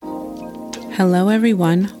Hello,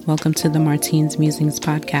 everyone. Welcome to the Martine's Musings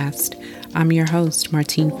podcast. I'm your host,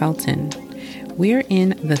 Martine Felton. We're in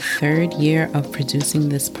the third year of producing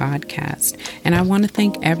this podcast, and I want to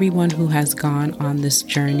thank everyone who has gone on this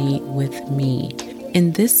journey with me.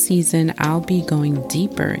 In this season, I'll be going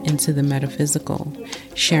deeper into the metaphysical,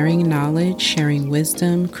 sharing knowledge, sharing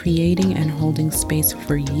wisdom, creating and holding space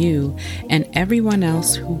for you and everyone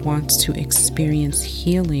else who wants to experience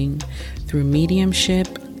healing through mediumship,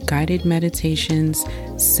 guided meditations,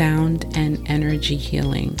 sound and energy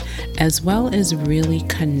healing, as well as really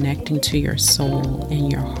connecting to your soul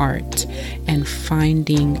and your heart and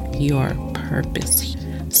finding your purpose.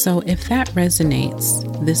 So if that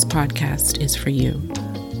resonates, this podcast is for you.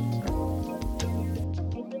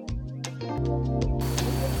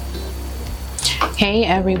 Hey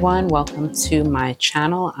everyone, welcome to my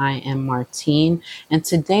channel. I am Martine, and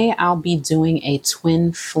today I'll be doing a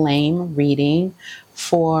twin flame reading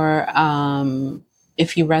for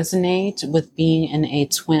if you resonate with being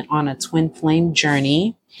on a twin flame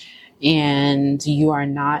journey and you are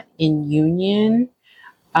not in union.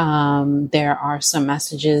 There are some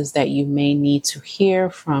messages that you may need to hear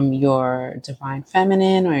from your divine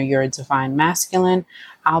feminine or your divine masculine.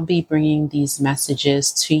 I'll be bringing these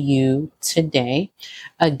messages to you today.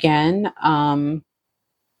 Again,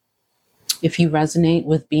 if you resonate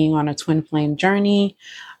with being on a twin flame journey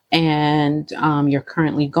and you're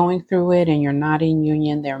currently going through it and you're not in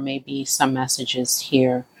union, there may be some messages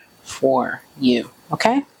here for you.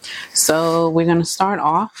 Okay, so we're going to start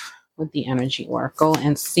off with the energy oracle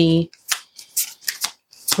and see.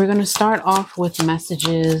 We're going to start off with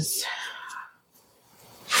messages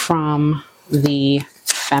from the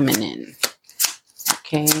feminine.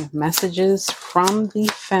 Okay, messages from the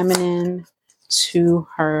feminine to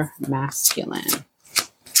her masculine.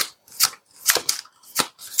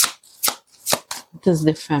 What does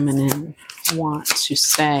the feminine want to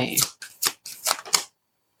say?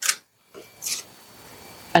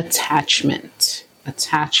 Attachment.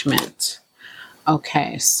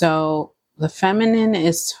 Okay, so the feminine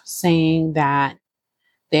is saying that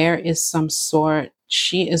there is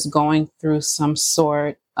she is going through some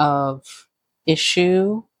sort of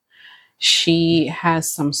issue. She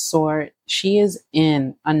is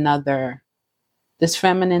in this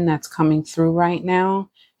feminine that's coming through right now,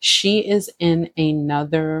 she is in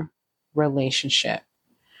another relationship.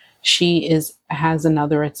 She has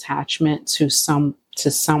another attachment to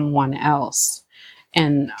someone else.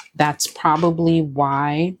 And that's probably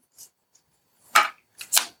why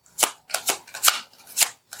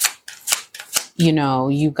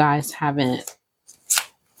you guys haven't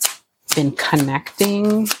been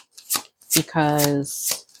connecting,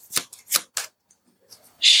 because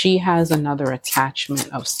she has another attachment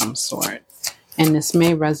of some sort. And this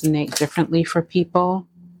may resonate differently for people.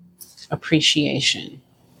 Appreciation.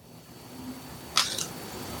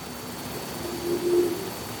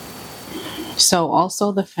 So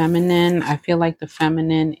also the feminine, I feel like the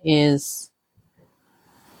feminine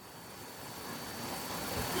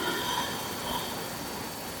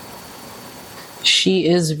she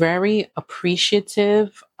is very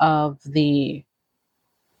appreciative of the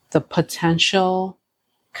potential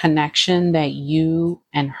connection that you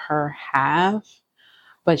and her have,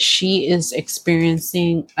 but she is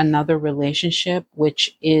experiencing another relationship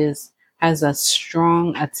which has a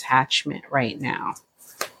strong attachment right now.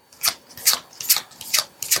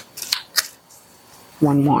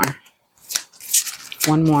 One more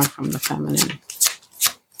from the feminine.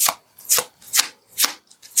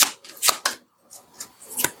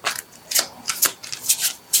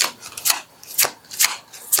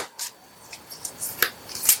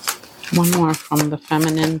 One more from the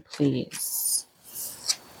feminine, please.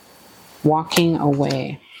 Walking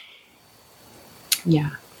away. Yeah.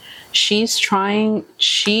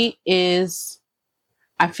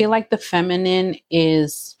 I feel like the feminine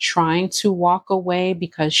is trying to walk away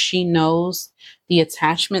because she knows the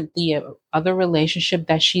attachment, the other relationship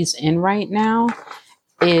that she's in right now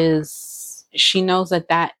she knows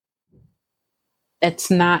that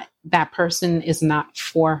person is not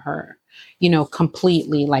for her,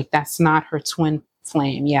 completely. Like, that's not her twin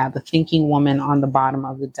flame. Yeah, the thinking woman on the bottom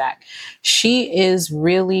of the deck. She is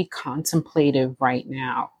really contemplative right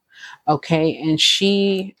now. Okay, and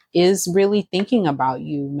she is really thinking about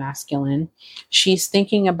you, masculine. She's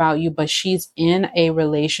thinking about you, but she's in a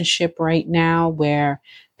relationship right now where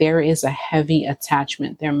there is a heavy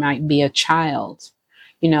attachment. There might be a child.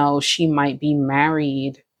 She might be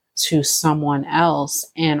married to someone else.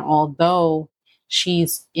 And although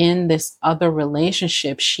she's in this other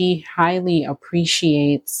relationship, she highly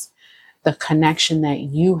appreciates the connection that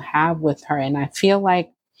you have with her. And I feel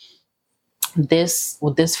like this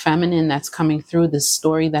feminine that's coming through, this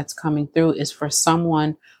story that's coming through, is for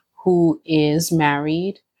someone who is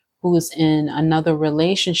married, who's in another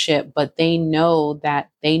relationship, but they know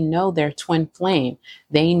their twin flame.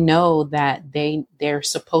 They know that they're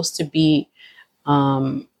supposed to be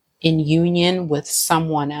in union with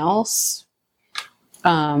someone else,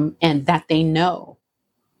 and that they know.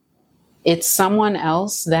 It's someone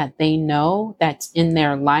else that they know that's in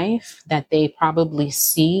their life that they probably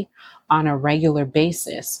see on a regular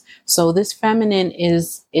basis. So this feminine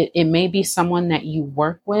it may be someone that you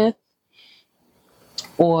work with,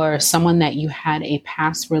 or someone that you had a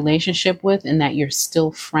past relationship with and that you're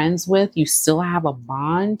still friends with. You still have a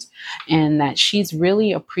bond, and that she's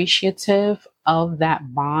really appreciative of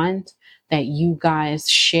that bond that you guys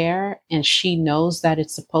share. And she knows that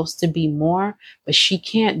it's supposed to be more, but she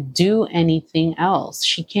can't do anything else.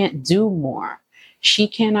 She can't do more. She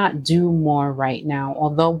cannot do more right now.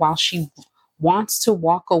 Although while she wants to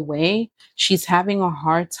walk away, she's having a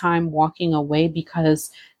hard time walking away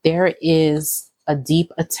because there is a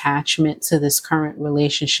deep attachment to this current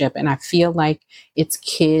relationship. And I feel like it's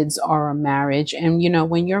kids or a marriage. And,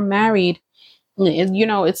 when you're married,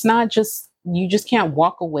 it's not just, you just can't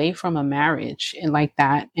walk away from a marriage and like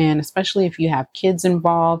that. And especially if you have kids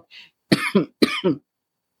involved,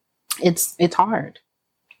 it's hard.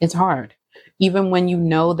 It's hard. Even when you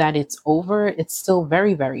know that it's over, it's still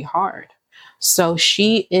very, very hard. So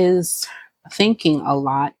she is thinking a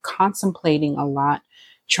lot, contemplating a lot,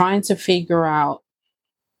 trying to figure out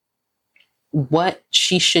what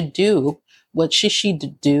she should do,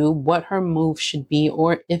 what her move should be,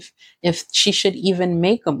 or if she should even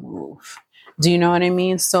make a move. Do you know what I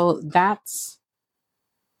mean? So that's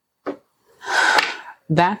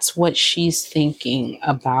what she's thinking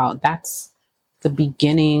about. That's the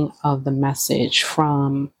beginning of the message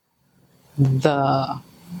from the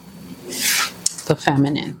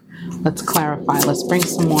feminine. Let's clarify. Let's bring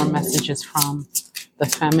some more messages from the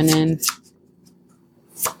feminine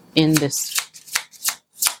in this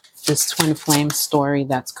twin flame story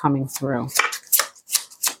that's coming through.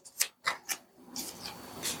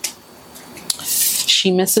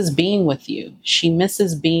 She misses being with you.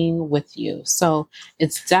 So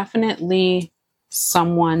it's definitely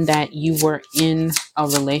someone that you were in a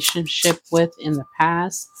relationship with in the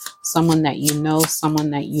past, someone that you know, someone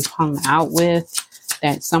that you've hung out with,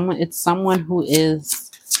 it's someone who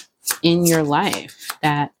is in your life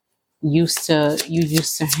that you used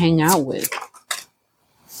to hang out with.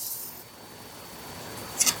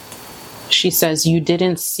 She says, "You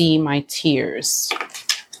didn't see my tears."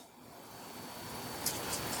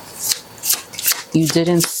 You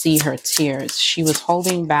didn't see her tears. She was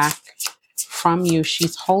holding back from you.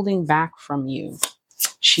 She's holding back from you.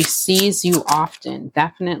 She sees you often.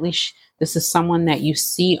 Definitely, this is someone that you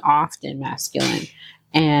see often, masculine.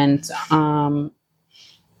 And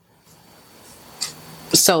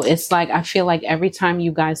so it's like, I feel like every time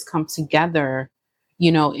you guys come together,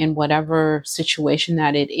 in whatever situation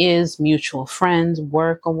that it is, mutual friends,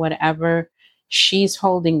 work, or whatever, she's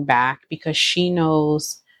holding back because she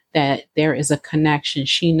knows that there is a connection.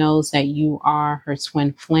 She knows that you are her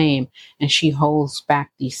twin flame, and she holds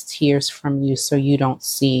back these tears from you so you don't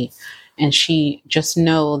see. And she just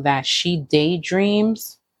know that she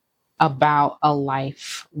daydreams about a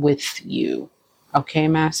life with you. Okay,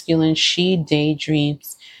 masculine, she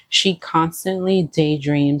daydreams. She constantly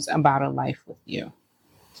daydreams about a life with you.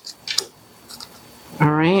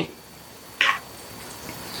 All right.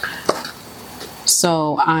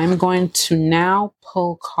 So I'm going to now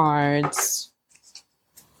pull cards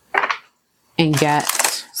and get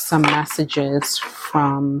some messages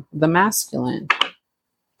from the masculine.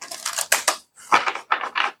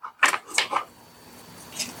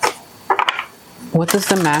 What does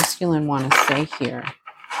the masculine want to say here?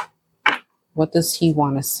 What does he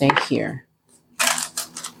want to say here?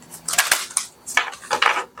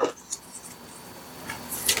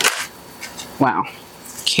 Wow.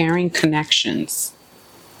 Caring connections.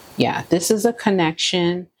 Yeah, this is a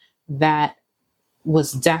connection that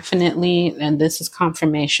was definitely, and this is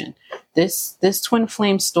confirmation. This twin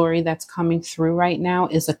flame story that's coming through right now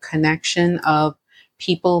is a connection of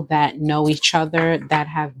people that know each other, that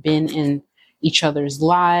have been in each other's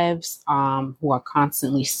lives, who are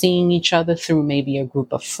constantly seeing each other through maybe a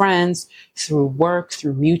group of friends, through work,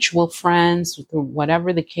 through mutual friends, through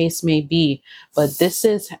whatever the case may be. But this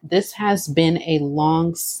has been a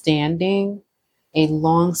long-standing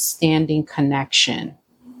connection.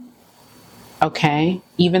 Okay?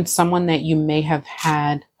 Even someone that you may have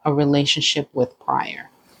had a relationship with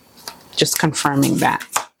prior. Just confirming that.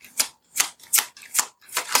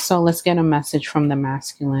 So let's get a message from the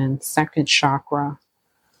masculine, second chakra,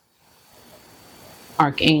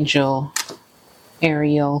 Archangel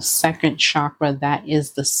Ariel, second chakra. That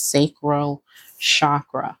is the sacral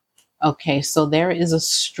chakra. Okay, so there is a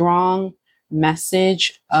strong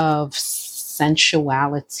message of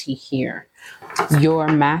sensuality here. Your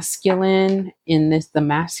masculine in this, the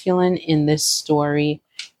masculine in this story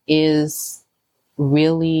is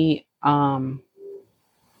really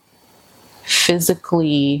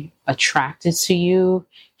physically attracted to you.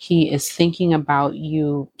 He is thinking about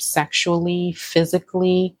you sexually,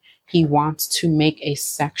 physically. He wants to make a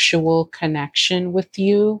sexual connection with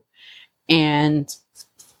you. And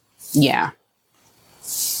yeah.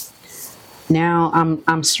 Now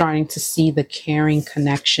I'm starting to see the caring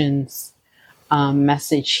connections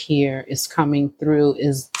message here is coming through.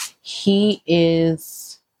 Is he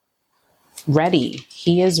is ready.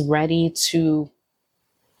 He is ready to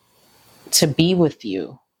be with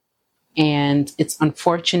you. And it's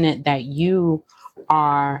unfortunate that you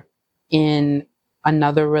are in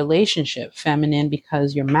another relationship, feminine,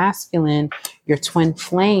 because your masculine, your twin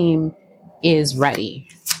flame is ready.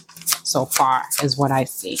 So far is what I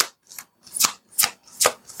see.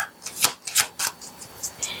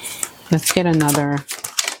 Let's get another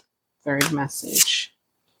third message.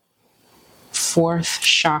 Fourth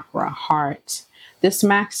chakra, heart. This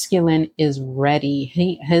masculine is ready.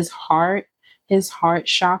 His heart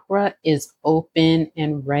chakra is open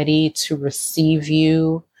and ready to receive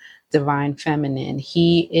you, divine feminine.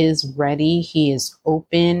 He is ready. He is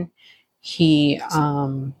open.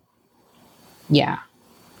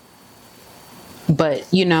 But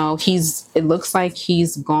it looks like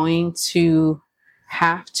he's going to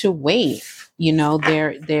have to wait.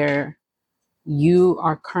 You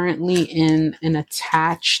are currently in an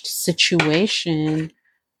attached situation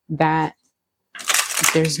that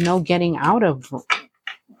there's no getting out of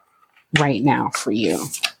right now for you,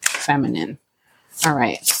 feminine. All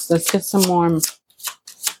right, let's get some more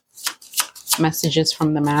messages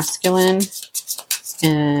from the masculine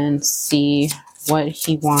and see what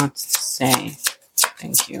he wants to say.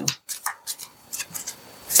 Thank you.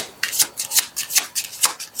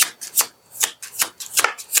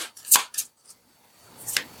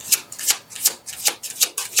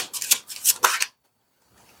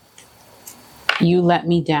 You let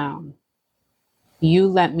me down. You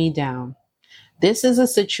let me down. This is a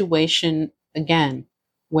situation, again,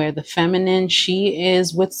 where the feminine, she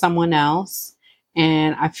is with someone else.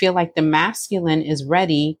 And I feel like the masculine is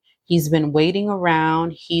ready. He's been waiting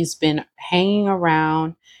around. He's been hanging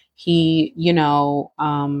around. He,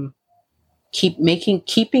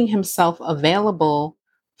 keeping himself available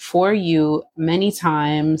for you many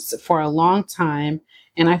times for a long time.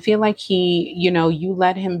 And I feel like you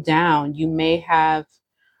let him down. You may have,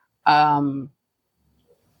 at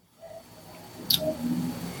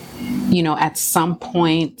some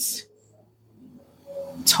point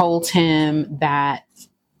told him that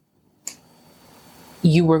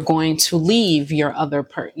you were going to leave your other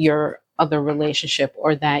relationship,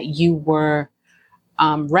 or that you were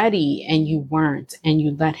ready and you weren't, and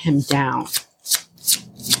you let him down.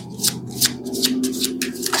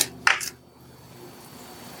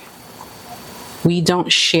 We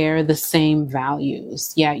don't share the same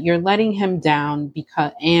values. Yeah, you're letting him down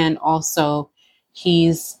and also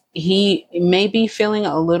he may be feeling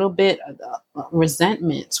a little bit of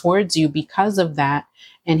resentment towards you because of that.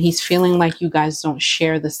 And he's feeling like you guys don't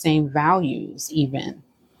share the same values even.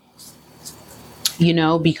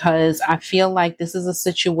 Because I feel like this is a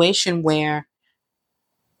situation where,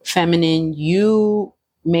 feminine, you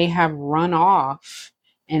may have run off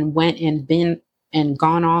and went and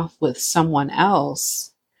gone off with someone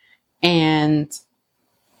else. And,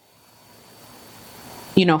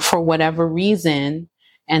 for whatever reason,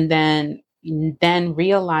 and then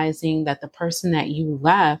realizing that the person that you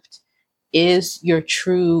left is your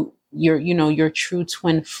true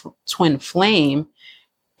twin flame.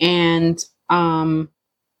 And,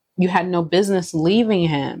 you had no business leaving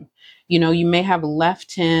him. You may have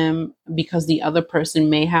left him because the other person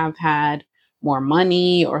may have had more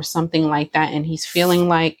money or something like that. And he's feeling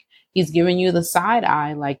like he's giving you the side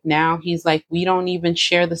eye. Like now he's like, we don't even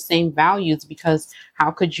share the same values, because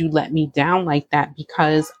how could you let me down like that?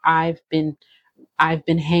 Because I've been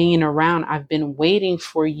hanging around. I've been waiting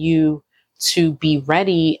for you to be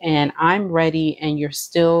ready, and I'm ready. And you're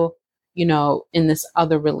still, in this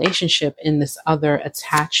other relationship, in this other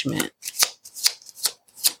attachment.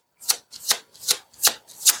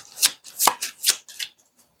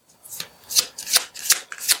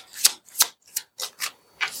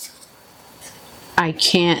 I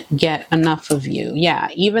can't get enough of you. Yeah,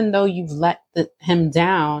 even though you've let him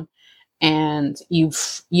down and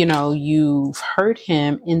you've hurt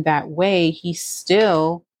him in that way, he's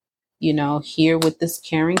still, here with this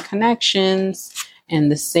caring connections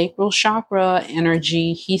and the sacral chakra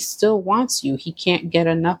energy. He still wants you. He can't get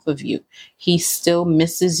enough of you. He still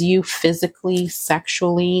misses you physically,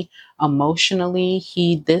 sexually, emotionally.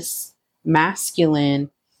 This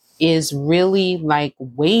masculine is really like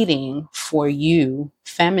waiting for you,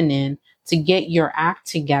 feminine, to get your act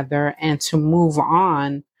together and to move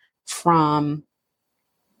on from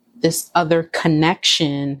this other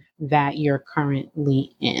connection that you're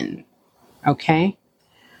currently in. Okay.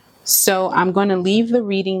 So I'm going to leave the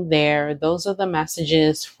reading there. Those are the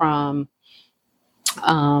messages from,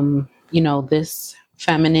 this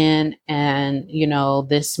feminine and,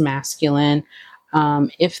 this masculine.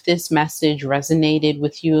 If this message resonated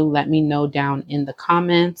with you, let me know down in the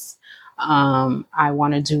comments. I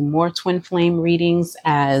want to do more twin flame readings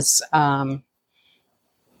as I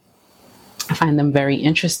find them very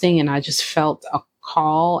interesting, and I just felt a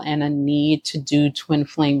call and a need to do twin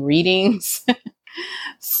flame readings.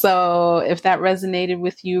 So if that resonated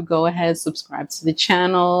with you, go ahead, subscribe to the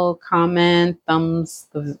channel, comment, thumbs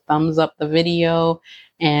up the video,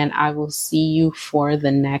 and I will see you for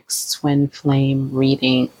the next twin flame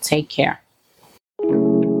reading. Take care.